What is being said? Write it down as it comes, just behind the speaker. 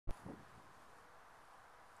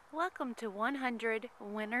Welcome to 100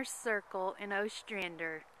 Winner's Circle in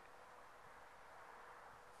Ostrander.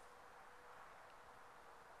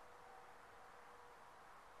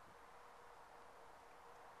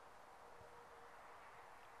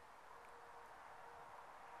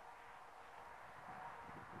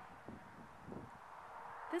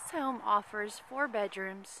 This home offers 4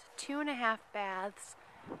 bedrooms, 2.5 baths,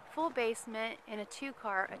 full basement, and a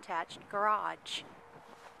 2-car attached garage.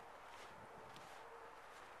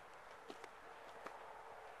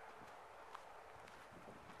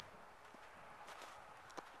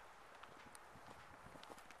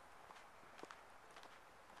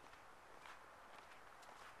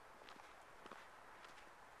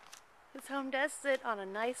 This home does sit on a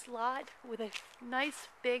nice lot with a nice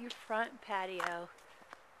big front patio.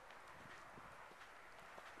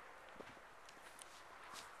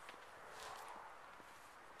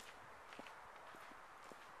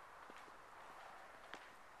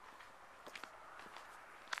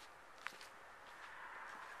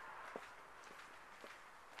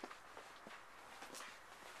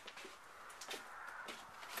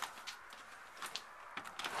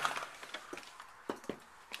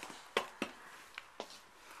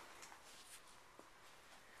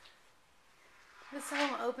 This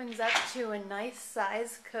home opens up to a nice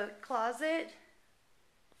size coat closet.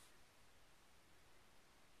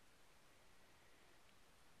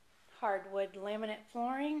 Hardwood laminate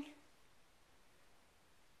flooring.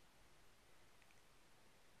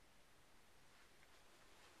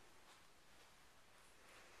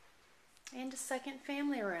 And a second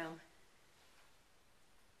family room.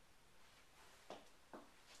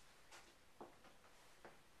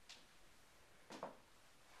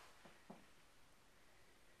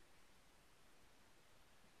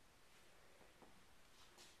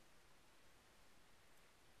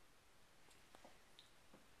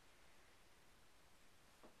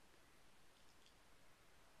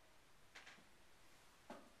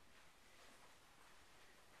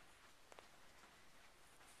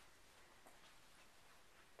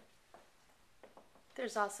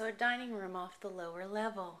 There's also a dining room off the lower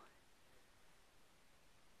level.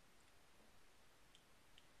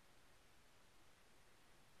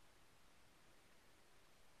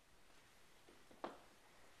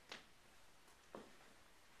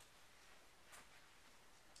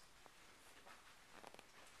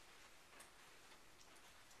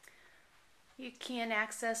 You can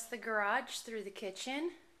access the garage through the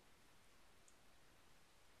kitchen.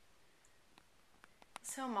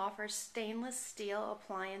 This home offers stainless steel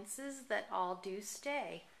appliances that all do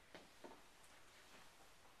stay.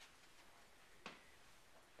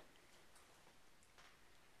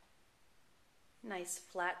 Nice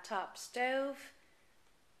flat top stove,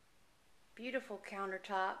 beautiful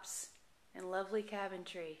countertops, and lovely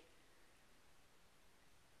cabinetry.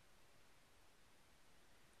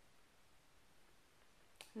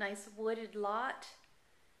 Nice wooded lot.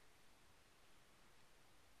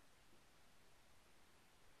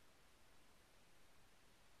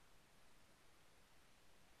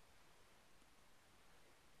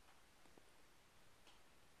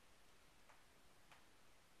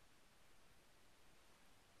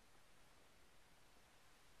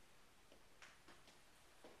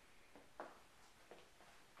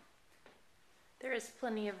 There is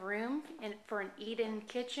plenty of room for an eat-in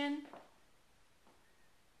kitchen.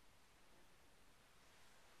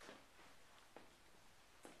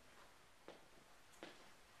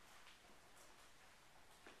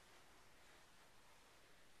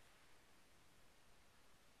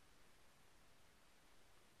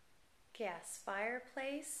 Gas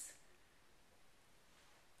fireplace.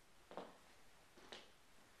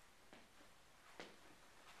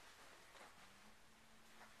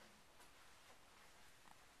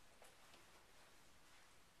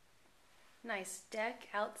 Nice deck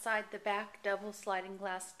outside the back double sliding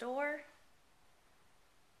glass door.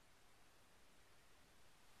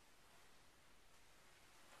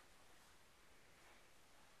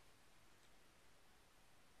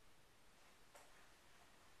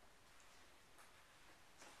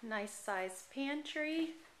 Nice size pantry.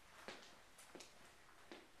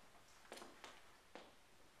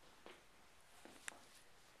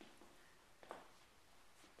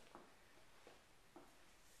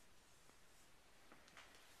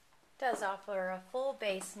 Does offer a full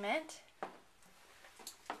basement.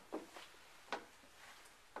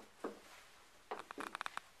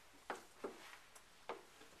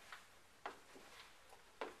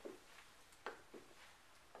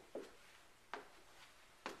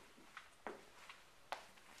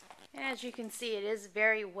 And as you can see, it is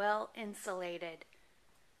very well insulated.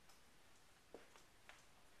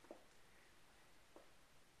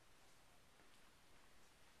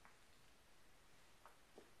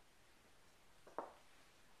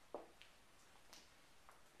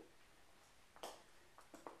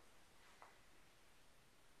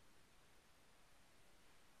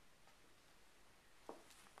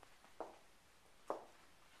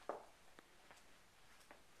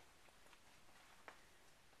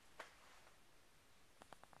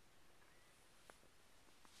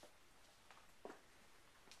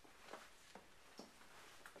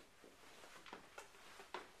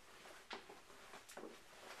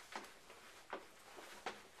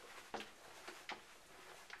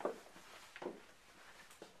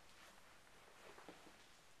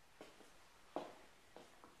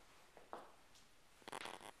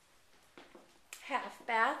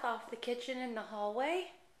 bath off the kitchen in the hallway.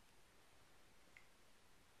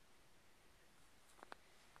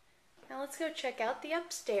 Now let's go check out the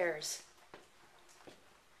upstairs.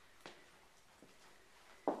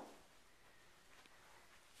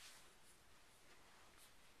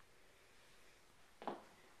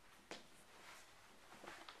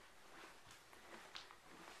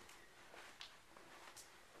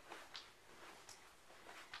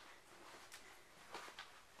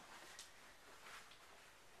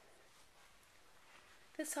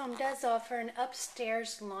 This home does offer an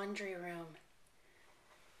upstairs laundry room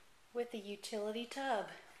with a utility tub.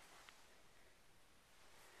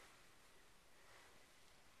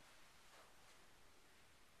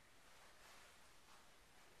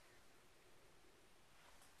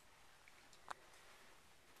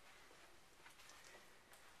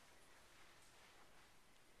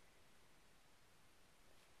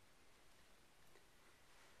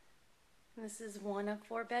 This is one of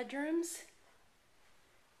 4 bedrooms.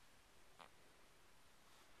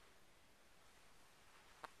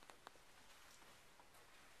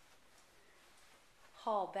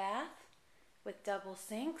 Hall bath with double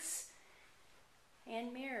sinks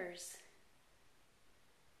and mirrors.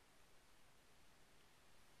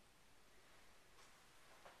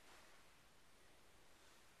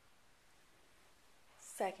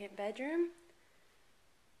 Second bedroom.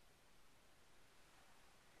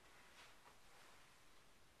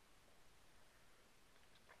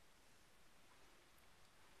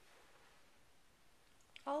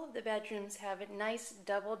 All of the bedrooms have nice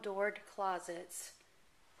double-doored closets.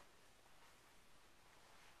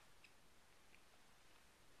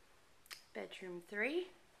 Bedroom 3.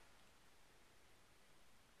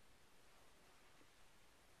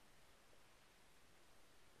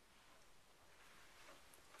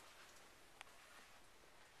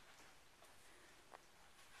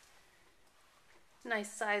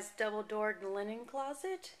 Nice sized double-doored linen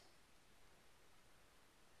closet.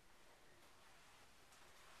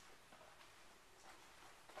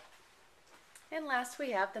 And last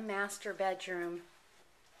we have the master bedroom.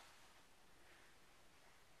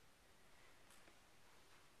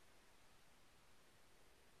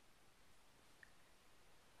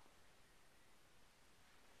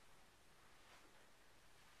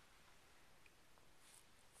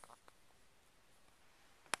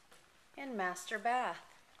 And master bath.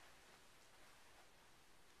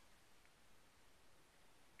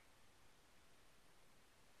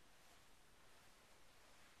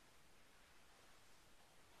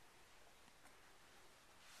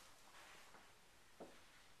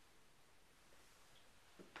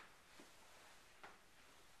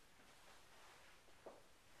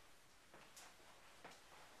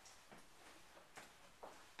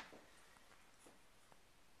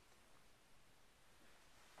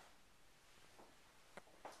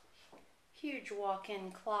 Huge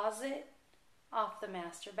walk-in closet off the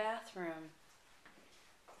master bathroom.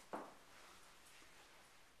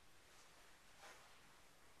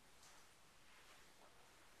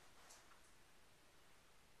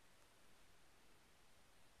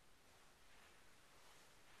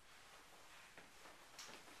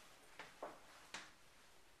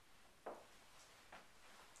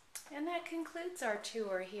 And that concludes our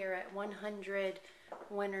tour here at 100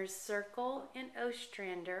 Winners Circle in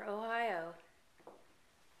Ostrander, Ohio.